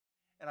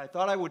And I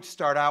thought I would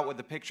start out with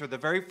a picture. The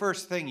very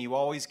first thing you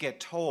always get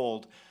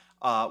told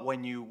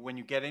when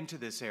you get into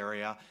this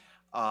area,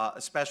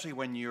 especially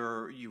when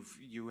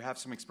you have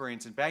some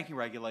experience in banking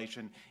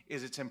regulation,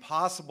 is it's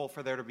impossible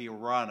for there to be a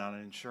run on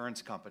an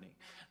insurance company.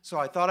 So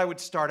I thought I would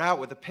start out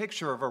with a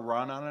picture of a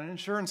run on an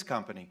insurance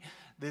company.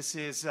 This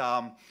is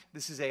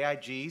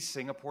AIG's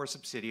Singapore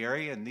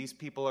subsidiary, and these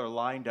people are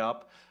lined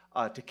up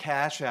to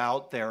cash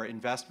out their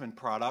investment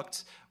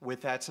products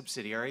with that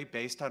subsidiary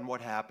based on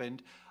what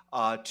happened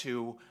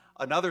to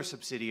another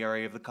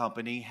subsidiary of the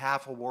company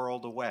half a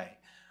world away.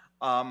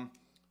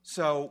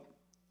 So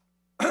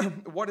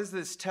what does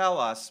this tell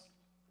us?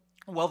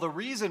 Well, the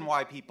reason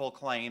why people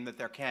claim that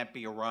there can't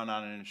be a run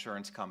on an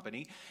insurance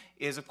company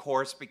is, of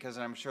course, because,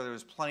 and I'm sure there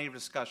was plenty of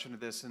discussion of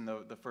this in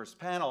the first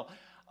panel,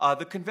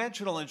 the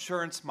conventional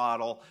insurance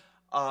model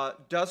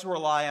does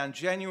rely on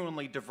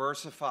genuinely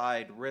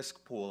diversified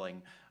risk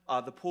pooling,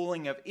 the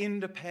pooling of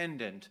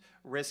independent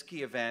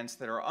risky events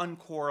that are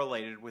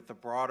uncorrelated with the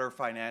broader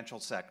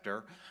financial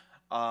sector,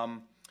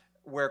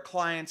 where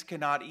clients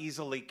cannot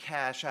easily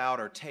cash out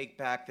or take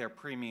back their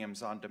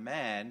premiums on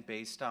demand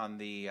based on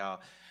the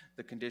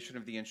condition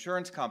of the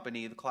insurance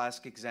company, the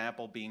classic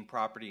example being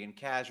property and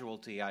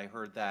casualty. I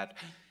heard that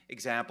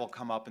example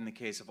come up in the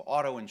case of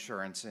auto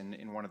insurance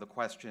in one of the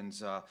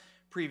questions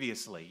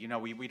previously. You know,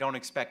 we don't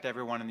expect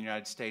everyone in the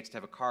United States to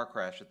have a car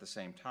crash at the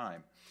same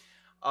time.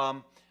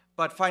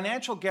 But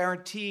financial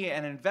guarantee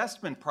and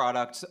investment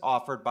products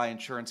offered by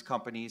insurance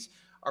companies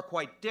are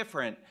quite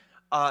different.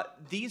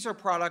 These are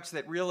products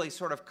that really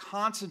sort of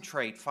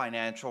concentrate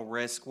financial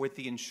risk with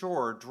the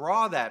insurer,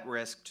 draw that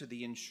risk to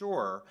the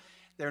insurer.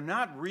 They're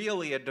not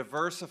really a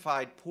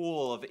diversified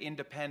pool of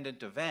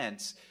independent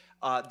events.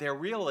 They're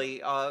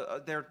really,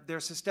 they're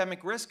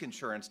systemic risk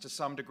insurance to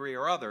some degree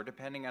or other,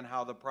 depending on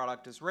how the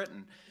product is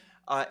written.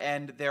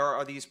 And there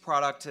are these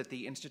products at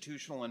the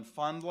institutional and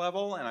fund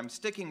level, and I'm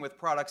sticking with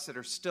products that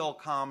are still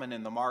common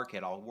in the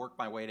market. I'll work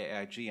my way to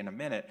AIG in a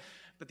minute.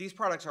 But these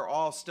products are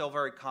all still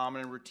very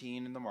common and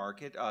routine in the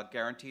market.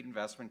 Guaranteed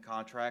investment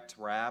contracts,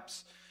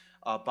 wraps,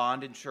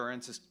 bond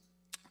insurance is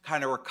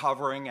kind of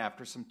recovering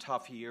after some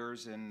tough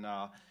years in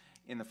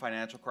the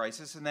financial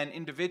crisis. And then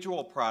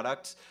individual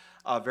products,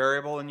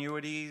 variable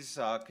annuities,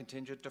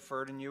 contingent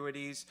deferred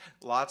annuities.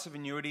 Lots of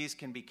annuities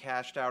can be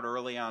cashed out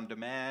early on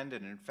demand,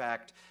 and in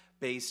fact,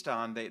 based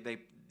on,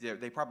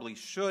 they probably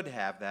should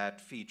have that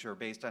feature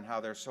based on how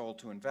they're sold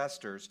to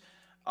investors.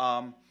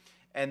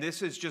 And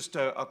this is just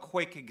a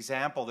quick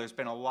example. There's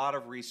been a lot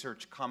of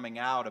research coming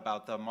out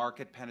about the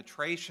market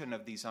penetration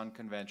of these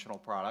unconventional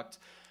products,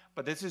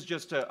 but this is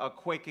just a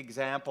quick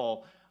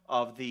example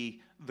of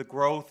the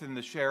growth in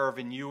the share of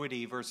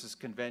annuity versus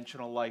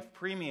conventional life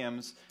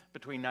premiums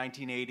between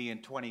 1980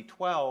 and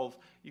 2012.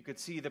 You could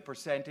see the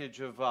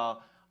percentage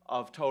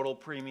of total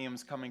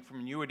premiums coming from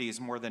annuities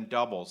more than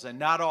doubles. And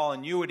not all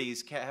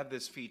annuities have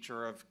this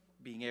feature of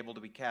being able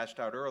to be cashed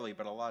out early,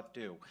 but a lot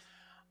do.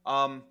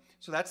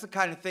 So that's the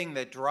kind of thing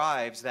that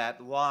drives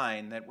that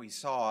line that we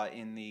saw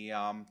in the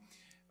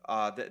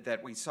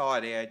that we saw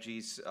at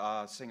AIG's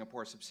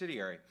Singapore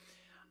subsidiary.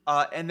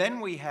 And then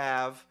we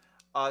have,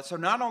 so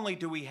not only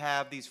do we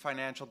have these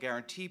financial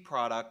guarantee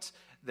products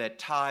that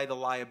tie the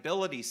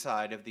liability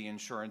side of the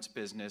insurance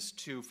business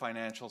to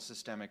financial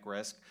systemic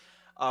risk,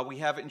 we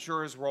have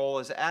insurers' role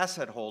as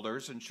asset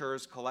holders.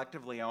 Insurers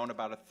collectively own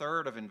about a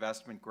third of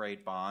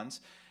investment-grade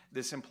bonds.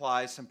 This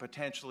implies some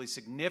potentially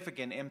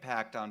significant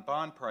impact on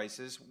bond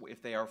prices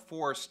if they are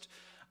forced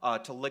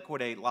to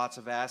liquidate lots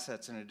of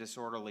assets in a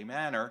disorderly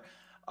manner.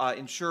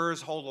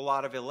 Insurers hold a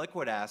lot of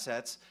illiquid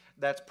assets.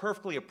 That's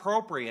perfectly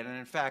appropriate and,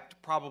 in fact,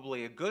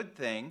 probably a good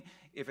thing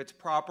if it's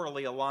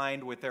properly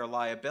aligned with their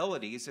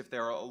liabilities, if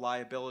their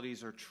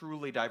liabilities are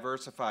truly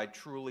diversified,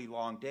 truly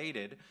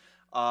long-dated.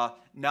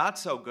 Not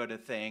so good a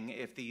thing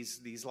if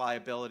these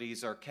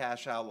liabilities are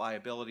cash-out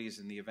liabilities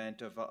in the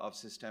event of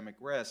systemic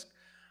risk.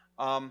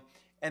 And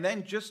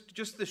then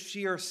just the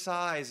sheer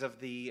size of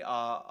the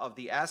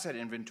asset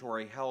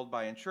inventory held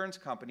by insurance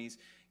companies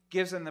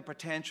gives them the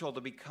potential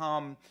to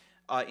become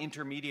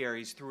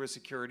intermediaries through a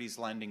securities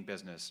lending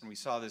business. And we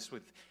saw this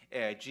with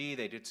AIG.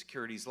 They did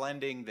securities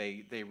lending.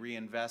 They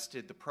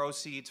reinvested the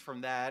proceeds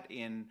from that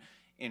in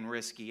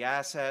risky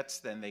assets.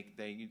 Then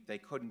they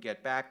couldn't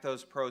get back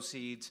those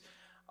proceeds.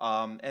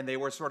 And they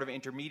were sort of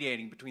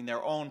intermediating between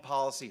their own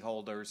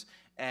policyholders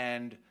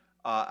and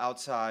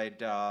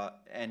outside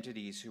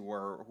entities who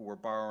were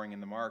borrowing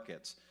in the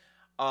markets.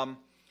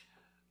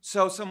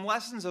 So some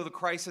lessons of the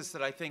crisis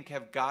that I think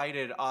have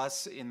guided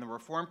us in the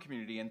reform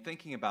community in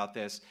thinking about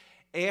this.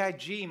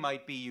 AIG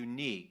might be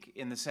unique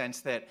in the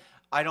sense that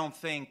I don't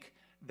think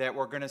that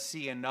we're going to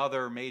see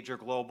another major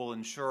global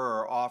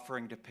insurer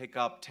offering to pick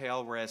up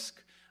tail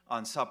risk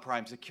on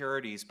subprime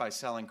securities by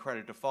selling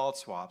credit default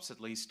swaps.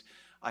 At least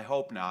I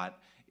hope not,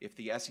 if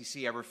the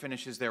SEC ever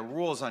finishes their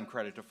rules on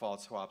credit default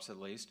swaps at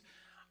least.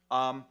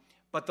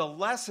 But the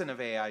lesson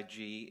of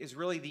AIG is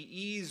really the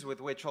ease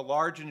with which a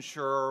large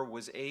insurer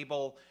was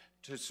able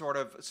to sort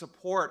of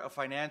support a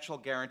financial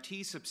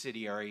guarantee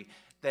subsidiary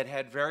that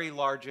had very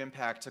large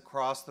impacts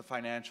across the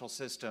financial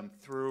system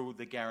through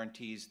the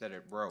guarantees that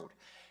it wrote.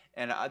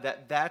 And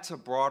that's a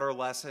broader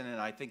lesson, and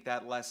I think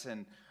that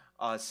lesson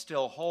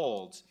still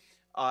holds.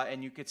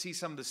 And you could see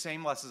some of the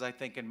same lessons, I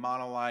think, in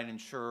monoline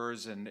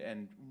insurers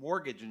and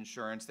mortgage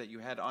insurance, that you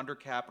had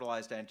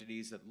undercapitalized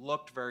entities that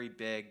looked very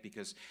big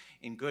because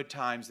in good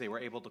times they were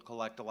able to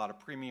collect a lot of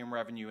premium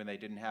revenue and they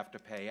didn't have to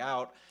pay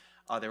out.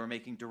 They were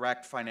making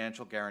direct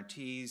financial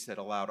guarantees that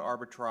allowed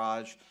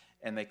arbitrage,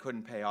 and they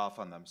couldn't pay off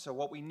on them. So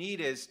what we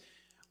need is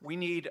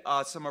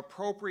some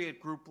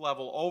appropriate group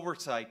level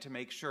oversight to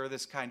make sure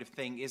this kind of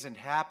thing isn't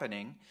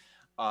happening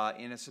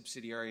in a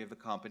subsidiary of the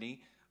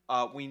company.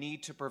 We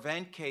need to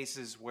prevent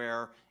cases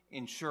where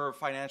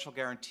financial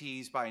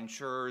guarantees by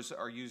insurers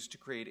are used to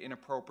create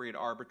inappropriate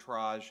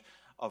arbitrage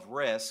of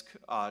risk,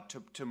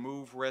 to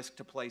move risk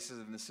to places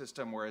in the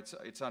system where it's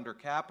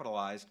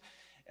undercapitalized.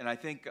 And I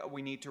think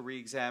we need to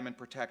re-examine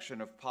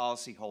protection of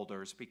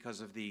policyholders because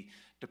of the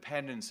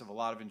dependence of a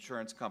lot of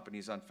insurance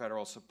companies on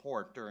federal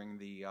support during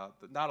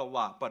not a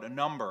lot, but a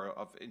number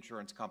of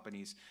insurance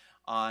companies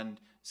on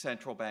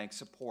central bank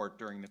support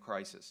during the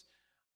crisis.